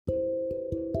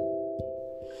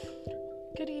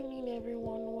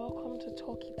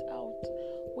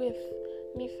with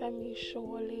Nifemi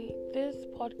Showale. This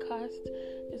podcast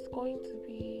is going to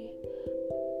be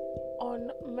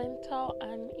on mental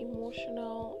and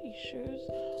emotional issues.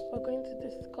 We're going to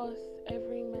discuss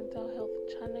every mental health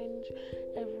challenge,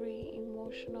 every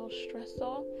emotional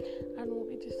stressor, and we'll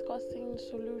be discussing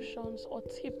solutions or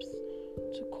tips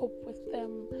to cope with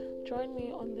them. Join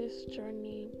me on this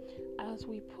journey as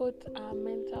we put our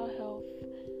mental health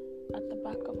at the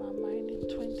back of our mind in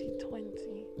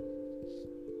 2020.